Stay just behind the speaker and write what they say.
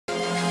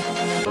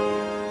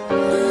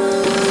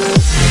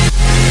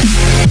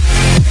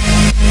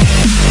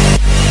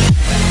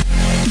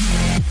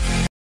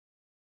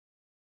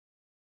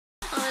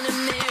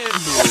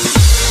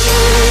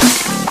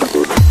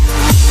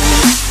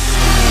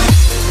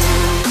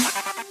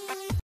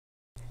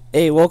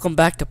Hey, welcome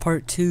back to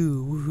part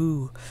 2.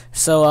 Woohoo.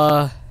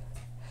 So,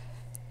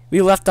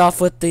 we left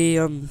off with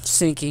the,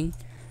 sinking.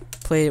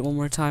 Play it one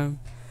more time,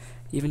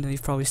 even though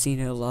you've probably seen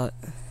it a lot.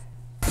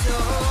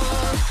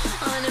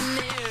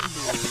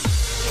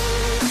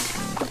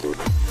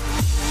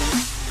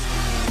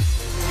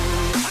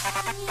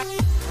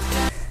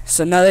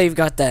 So now that you've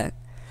got that,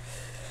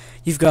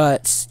 you've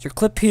got your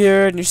clip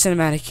here and your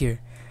cinematic here.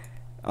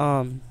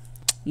 Now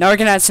we're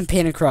gonna add some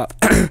pan and crop.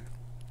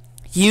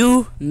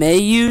 You may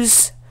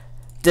use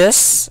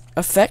this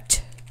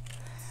effect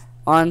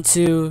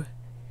onto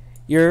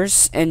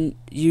yours and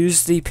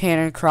use the pan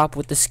and crop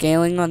with the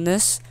scaling on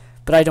this,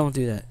 but I don't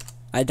do that.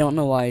 I don't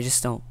know why, I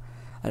just don't.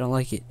 I don't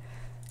like it.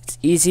 It's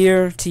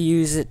easier to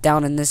use it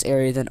down in this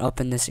area than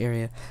up in this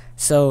area.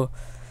 So,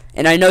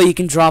 and I know you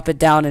can drop it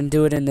down and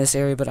do it in this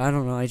area, but I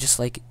don't know, I just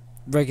like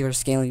regular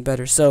scaling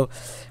better. So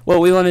what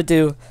we want to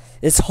do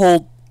is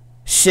hold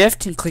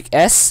shift and click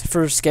S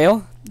for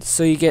scale,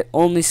 so you get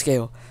only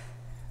scale.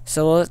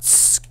 So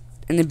let's,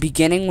 in the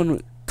beginning when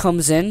it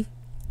comes in,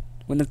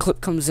 when the clip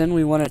comes in,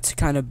 we want it to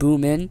kind of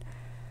boom in.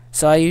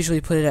 So I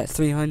usually put it at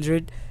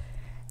 300.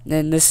 And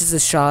then this is the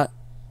shot,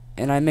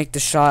 and I make the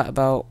shot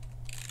about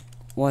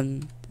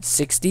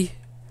 160.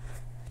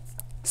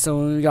 So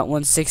when we got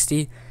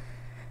 160,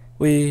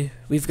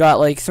 we've got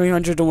like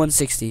 300 to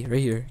 160 right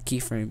here,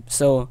 keyframe.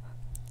 So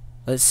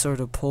let's sort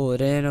of pull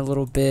it in a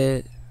little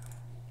bit.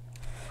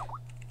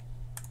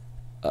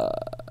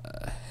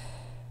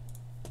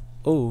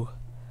 Oh,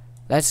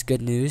 that's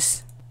good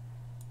news.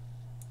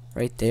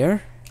 Right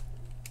there.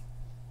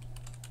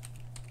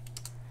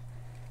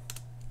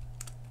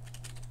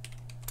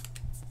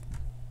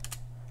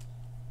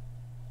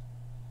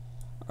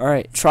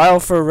 Alright,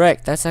 trial for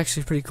wreck. That's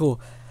actually pretty cool.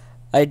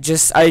 I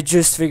just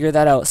figured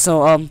that out.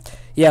 So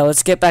yeah,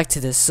 let's get back to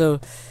this.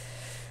 So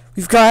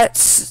we've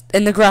got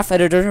in the graph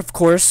editor, of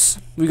course,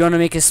 we're gonna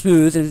make it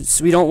smooth, and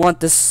so we don't want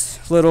this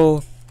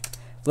little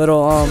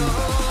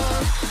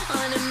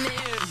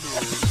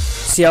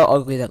see how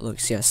ugly that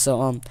looks. Yes.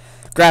 So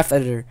graph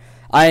editor,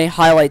 I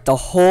highlight the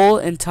whole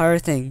entire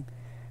thing,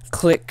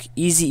 click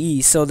easy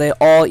ease, so they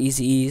all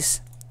easy ease.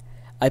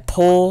 I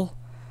pull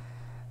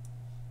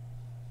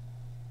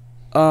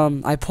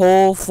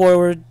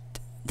forward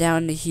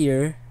down to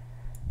here.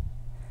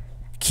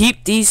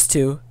 Keep these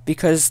two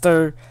because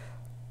they're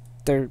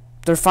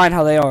fine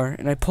how they are,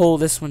 and I pull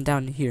this one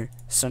down to here.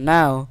 So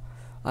now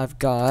I've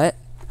got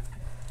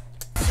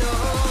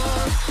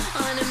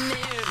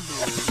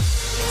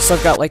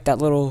like that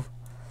little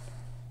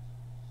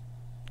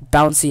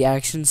bouncy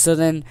action. So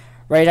then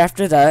right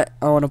after that,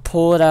 I want to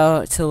pull it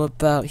out till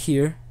about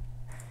here,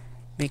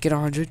 make it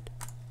 100,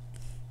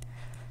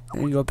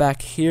 then go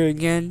back here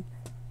again,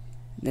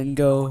 then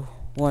go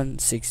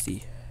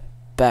 160,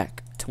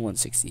 back to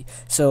 160.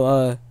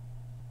 So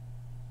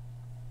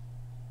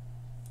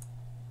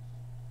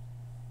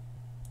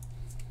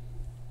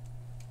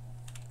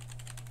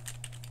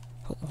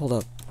hold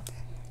up.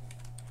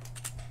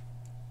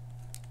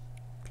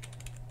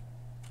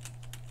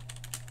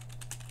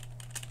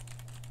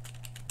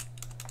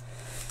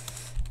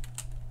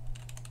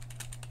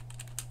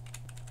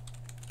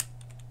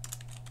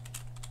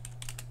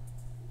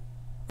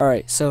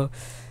 Alright, so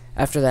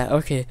after that,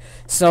 okay,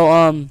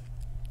 so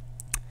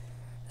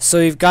so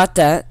you've got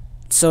that.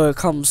 So it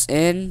comes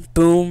in,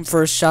 boom,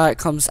 first shot,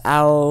 comes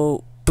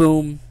out,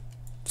 boom,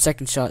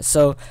 second shot.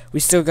 So we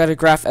still got a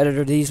graph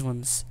editor these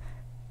ones.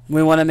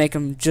 We want to make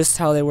them just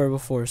how they were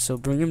before, so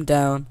bring them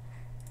down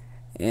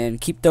and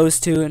keep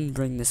those two and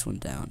bring this one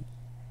down.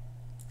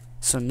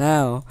 So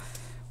now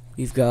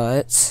we've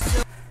got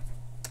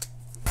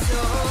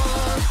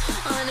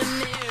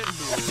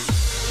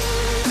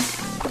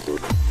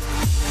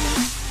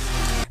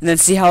and then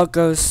see how it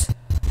goes.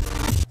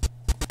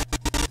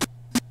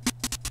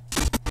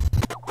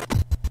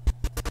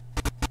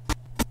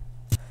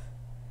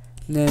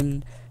 And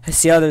then I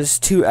see how there's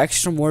 2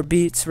 extra more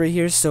beats right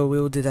here, so we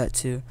will do that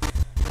too.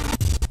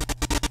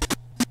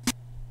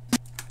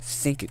 I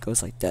think it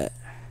goes like that.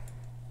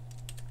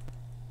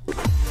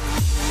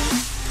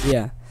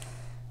 Yeah.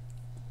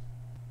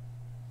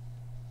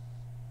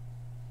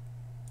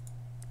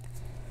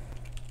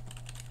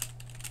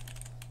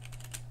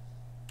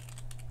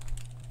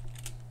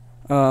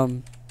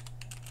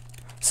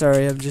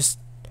 Sorry, I'm just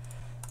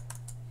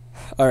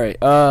alright,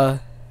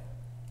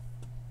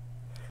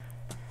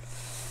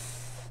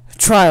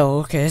 trial,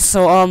 okay,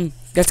 so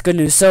that's good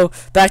news. So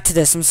back to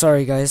this, I'm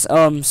sorry guys.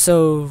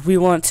 So we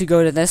want to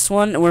go to this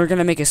one, and we're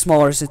gonna make it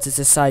smaller since it's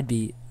a side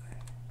beat.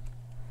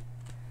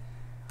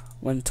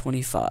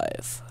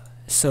 125.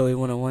 So we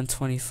want to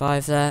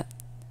 125 that,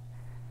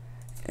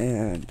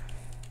 and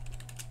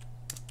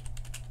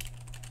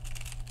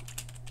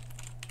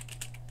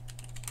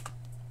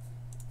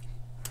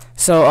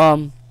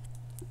so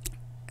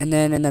and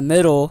then in the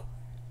middle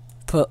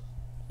put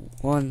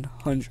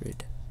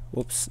 100.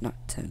 Whoops, not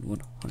 10,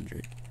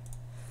 100.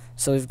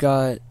 So we've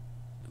got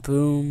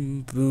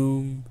boom,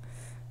 boom,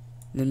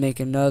 then make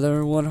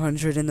another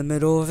 100 in the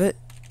middle of it,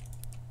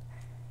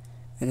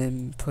 and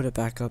then put it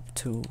back up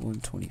to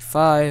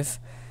 125,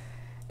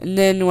 and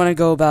then want to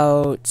go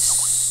about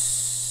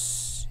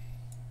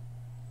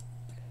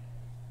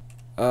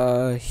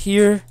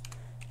here,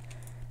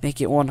 make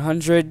it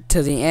 100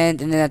 to the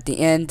end, and then at the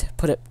end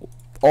put it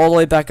all the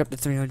way back up to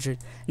 300.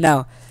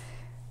 Now,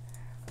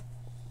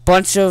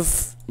 bunch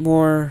of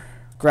more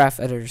graph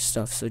editor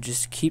stuff, so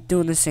just keep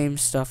doing the same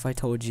stuff I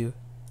told you.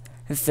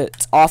 If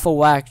it's off of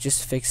whack,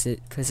 just fix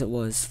it, because it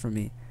was for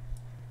me.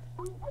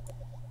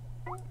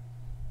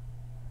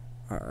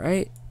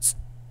 Alright.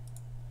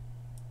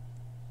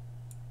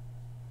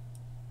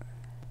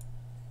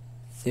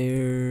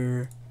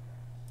 There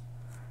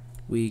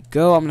we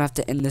go. I'm gonna have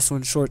to end this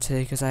one short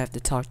today because I have to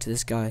talk to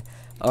this guy.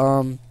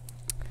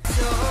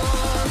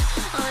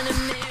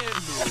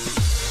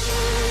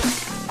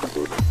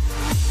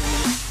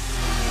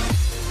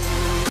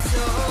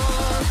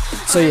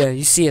 So yeah,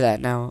 you see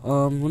that now.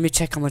 Let me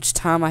check how much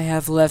time I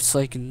have left so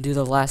I can do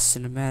the last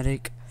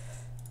cinematic.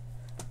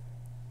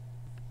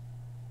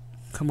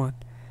 Come on.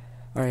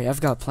 Alright,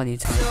 I've got plenty of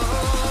time.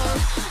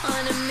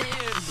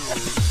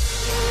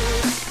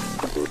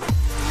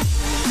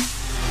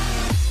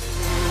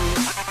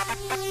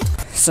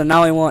 So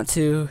now I want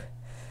to,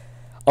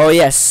 oh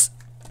yes,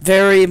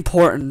 very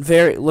important,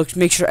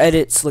 make sure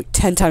edits look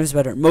 10 times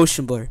better.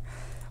 Motion blur.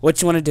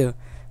 What you want to do,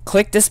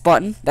 click this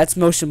button, that's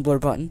motion blur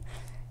button,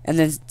 and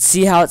then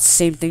see how it's the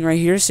same thing right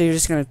here. So you're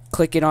just gonna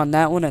click it on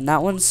that one and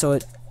that one, so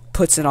it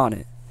puts it on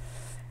it.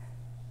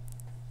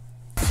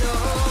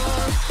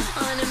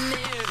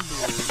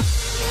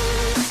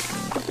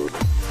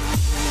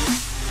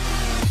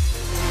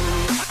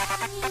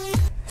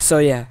 So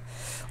yeah,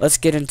 let's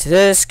get into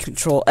this.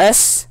 Control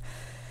S,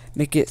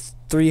 make it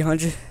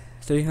 300.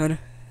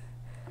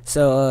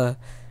 So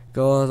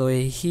go all the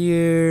way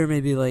here,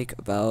 maybe like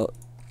about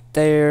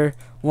there,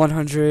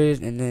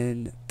 100, and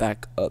then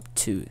back up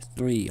to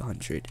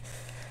 300.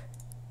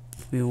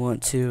 We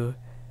want to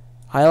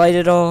highlight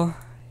it all,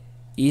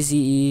 easy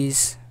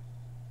ease,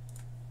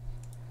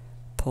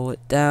 pull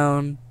it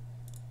down,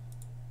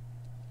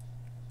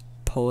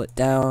 pull it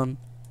down.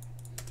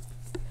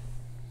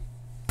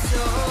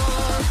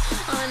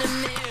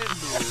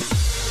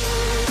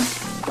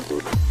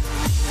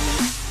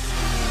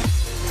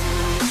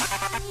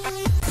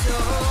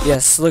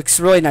 Yes, looks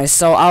really nice.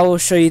 So I will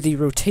show you the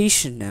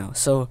rotation now.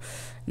 So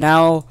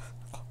now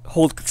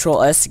hold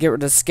Control S to get rid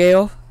of the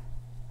scale.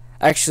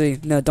 Actually,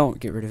 no,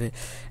 don't get rid of it.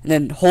 And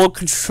then hold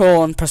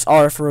Control and press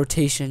R for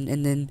rotation.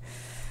 And then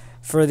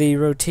for the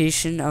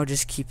rotation, I'll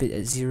just keep it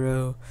at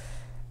 0.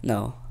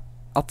 No,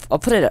 I'll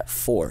put it at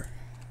 4.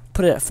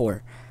 Put it at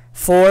 4.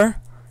 4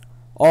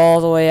 all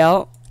the way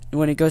out.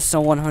 And when it goes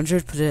to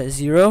 100, put it at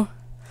 0.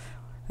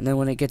 And then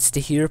when it gets to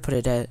here, put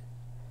it at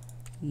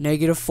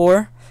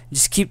 -4.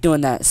 Just keep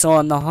doing that. So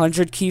on the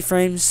 100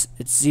 keyframes,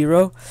 it's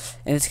 0,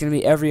 and it's gonna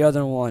be every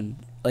other one,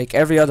 like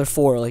every other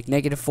 4, like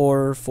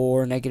 -4,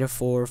 4,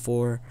 -4,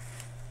 4.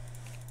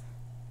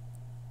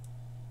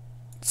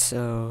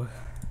 So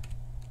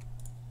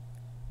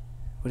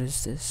what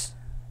is this?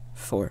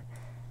 4.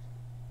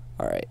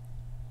 All right.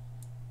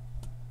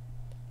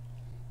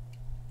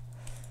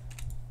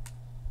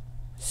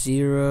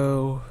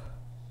 0,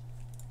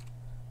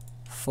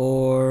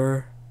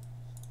 4.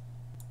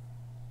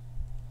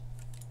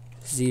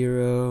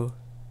 0,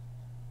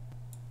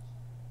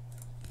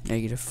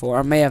 -4.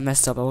 I may have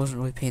messed up. I wasn't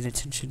really paying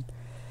attention.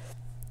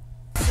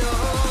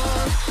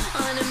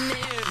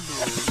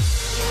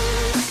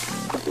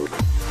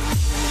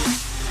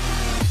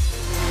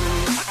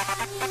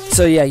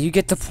 So yeah, you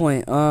get the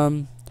point.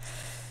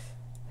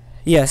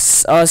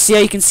 Yes. See how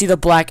you can see the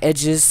black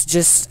edges?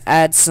 Just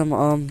add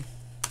some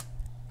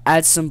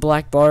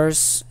black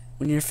bars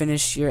when you're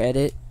finished your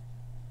edit.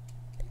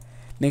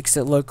 Makes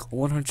it look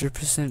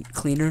 100%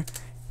 cleaner.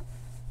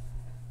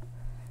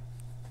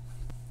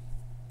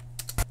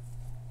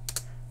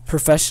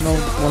 Professional,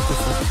 more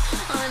professional.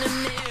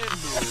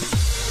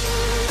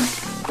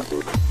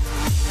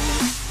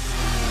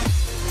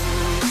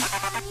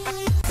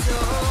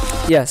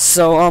 Yes,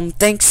 so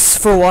thanks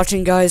for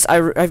watching, guys.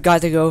 I've got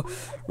to go,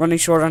 running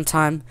short on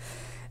time,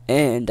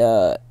 and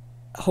I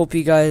hope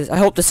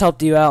this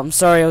helped you out. I'm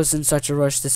sorry I was in such a rush this